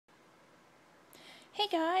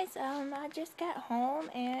Hey guys, I just got home,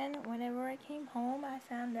 and whenever I came home I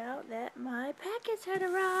found out that my package had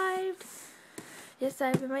arrived. Yes,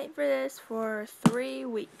 I've been waiting for this for 3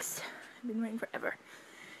 weeks. I've been waiting forever.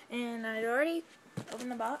 And I'd already opened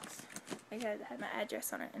the box because it had my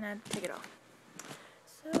address on it and I had to take it off.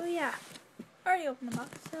 So yeah, already opened the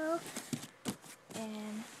box,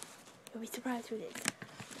 and you'll be surprised who it is.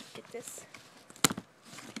 Get this.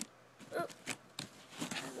 Oh, out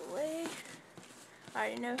of the way. I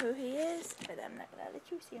already know who he is, but I'm not going to let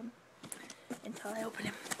you see him until I open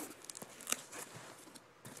him.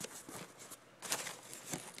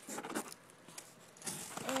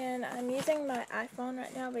 And I'm using my iPhone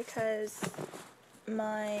right now because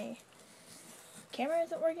my camera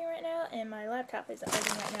isn't working right now and my laptop isn't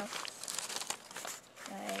working right now.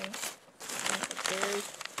 My things are very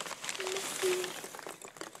messy.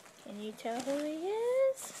 Can you tell who he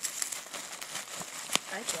is?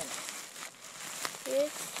 I can.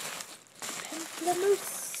 It's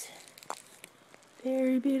Pamplemousse.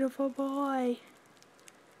 Very beautiful boy.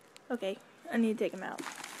 Okay, I need to take him out.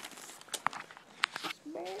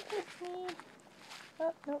 Just bear with me.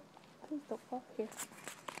 Oh, nope. Please don't fall here.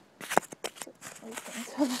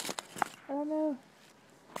 I don't know.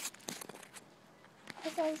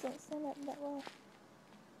 His eyes don't stand up that well.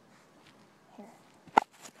 Here.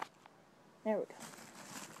 There we go.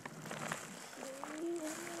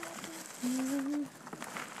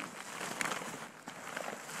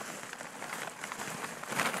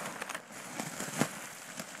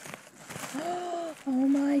 Oh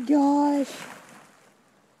my gosh,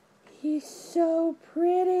 he's so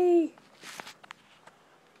pretty.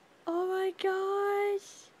 Oh my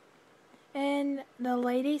gosh. And the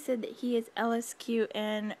lady said that he is LSQ,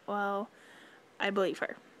 and well, I believe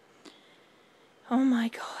her. Oh my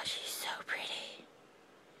gosh, he's so pretty.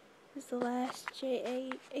 This is the last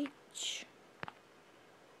JAH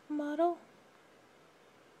model.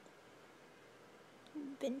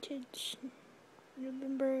 Vintage,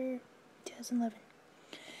 November 2011.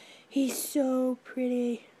 He's so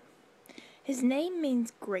pretty. His name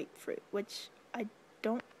means grapefruit, which I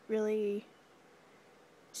don't really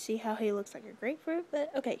see how he looks like a grapefruit,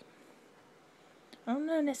 but okay. I don't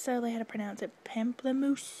know necessarily how to pronounce it.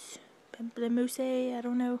 Pamplemousse. Pamplemousse, I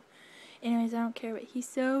don't know. Anyways, I don't care, but he's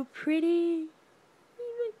so pretty.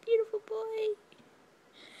 He's a beautiful boy.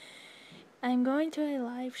 I'm going to a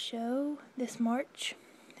live show this March,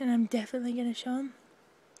 and I'm definitely going to show him.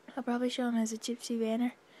 I'll probably show him as a Gypsy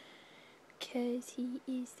Banner, because he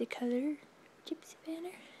is the color Gypsy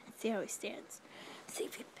Banner. Let's see how he stands. Let's see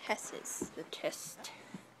if he passes the test.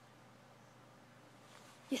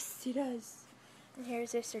 Yes, he does. And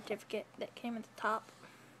here's his certificate that came at the top.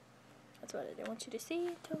 That's what I didn't want you to see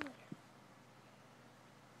until later.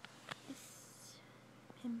 Yes,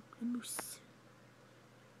 Pamplemousse.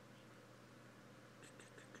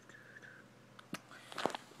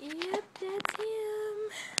 Yep, that's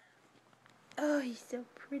him. Oh, he's so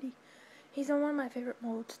pretty. He's on one of my favorite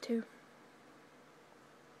molds too.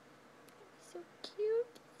 He's so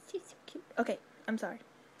cute. He's so cute. Okay, I'm sorry.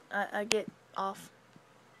 I get off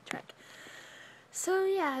track. So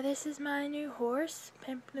yeah, this is my new horse,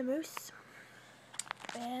 Pamplemousse.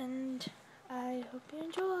 And I hope you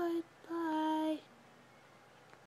enjoyed. Bye.